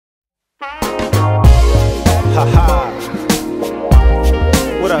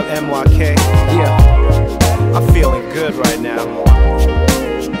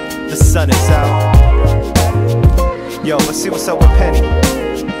the sun is out. Yo, let's see what's up with Penny.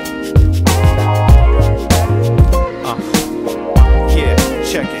 Yeah,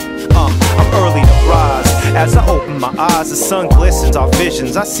 check it. I'm early to rise. As I open my eyes, the sun glistens. Our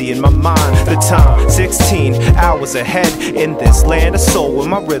visions I see in my mind. The time, 16 hours ahead. In this land of soul where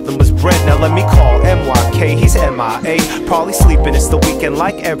my rhythm was bred. Now let me call MYK, he's MIA. Probably sleeping, it's the weekend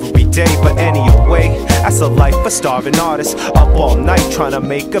like every day. But anyway, that's the life of starving artists. Up all night trying to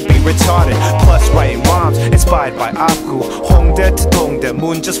make a beat retarded. Plus writing rhymes inspired by Aku. Hongdae to Dongdae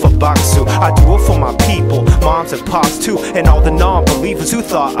Moon just for Baksu. I do it for my people, moms and pops too. And all the non-believers who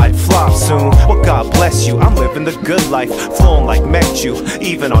thought I'd flop soon. Well, God bless you, I'm living the good life. Flowing like Mechu,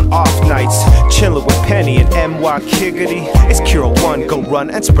 even on off nights. Chilling with Penny and MYK. It's Kero One, go run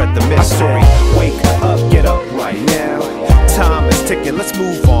and spread the mystery. Wake up, get up right now. Time is ticking, let's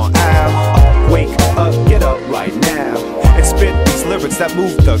move on out. Wake up, get up right now. And spit these lyrics that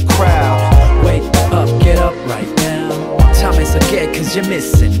move the crowd. Wake up, get up right now. Time is again cause you're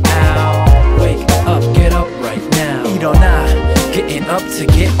missing out. Wake up, get up right now. Pe2ny, getting up to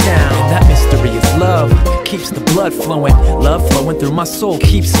get down. And that mystery is love, keeps the blood flowing. Love flowing through my soul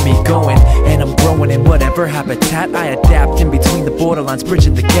keeps me going. And I'm growing in whatever habitat I adapt. In between the borderlines,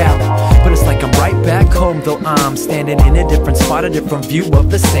 bridging the gap. But it's like I'm right back home, though I'm standing in a different spot, a different view of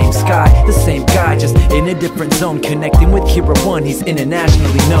the same sky. The same guy, just in a different zone. Connecting with Kero One, he's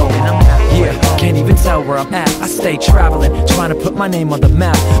internationally known. And I'm yeah, can't even tell where I'm at. I stay traveling, trying to put my name on the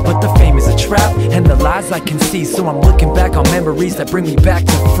map. But the fame is a trap, and the lies I can see. So I'm looking back on memories that bring me back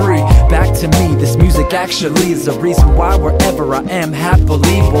to free. Back to me, this music actually is the reason why wherever I am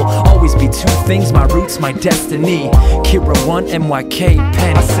happily will always be two things, my roots, my destiny. Kero One MYK,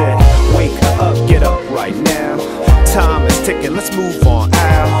 Pe2ny. I said, wake up, get up right now. Time is ticking, let's move on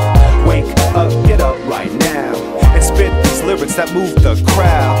out. Wake up, get up right now. And spit these lyrics that move the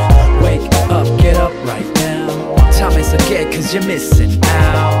crowd. Wake up, get up right now. Time is again cause you're missing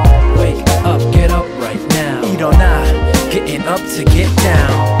out. Wake up, get up right now. Pe2ny, getting up to get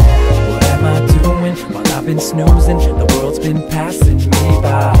down. What am I doing while I've been snoozing? The world's been passing me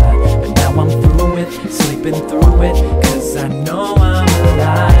by, but now I'm through it, sleeping through it, cause I know I'm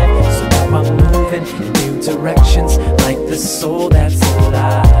alive. So now I'm moving in new directions, like the soul that's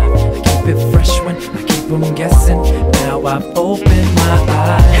alive. I keep it fresh when I keep them guessing. Now I've opened my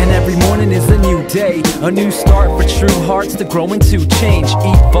eyes, and every morning is a new day, a new start for true hearts to grow and to change,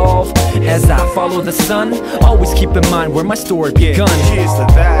 evolve. As I follow the sun, always keep in mind where my story begun. Yeah, cheers to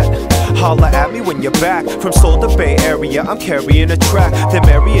that. Holla at me when you're back. From Seoul to Bay Area, I'm carrying a track, then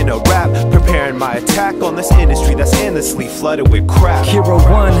marrying a rap, preparing my attack on this industry that's endlessly flooded with crap. Kero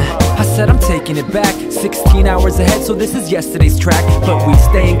One, I said I'm taking it back. 16 hours ahead, so this is yesterday's track. But we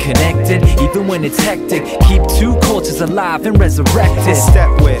staying connected, even when it's hectic. Keep two cultures alive and resurrected. Step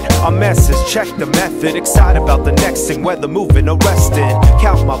with our message, check the method. Excited about the next thing, whether moving or resting.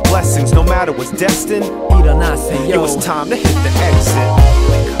 Count my blessings, no matter what's destined. Pe2ny say yo, it was time to hit the exit.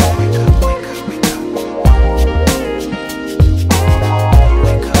 Wake up, wake up, wake up, wake up.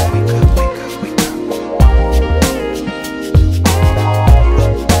 Wake up, wake up, wake up, wake up. Wake up,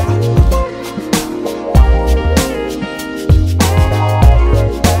 wake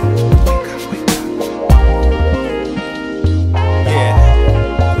up.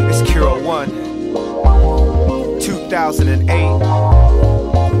 Yeah, it's Kero One, 2008.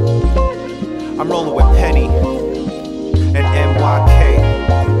 I'm rolling with Penny and MYK.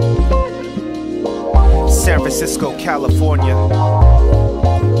 San Francisco, California.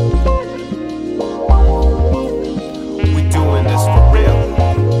 We doing this for real.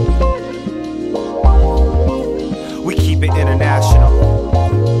 We keep it international.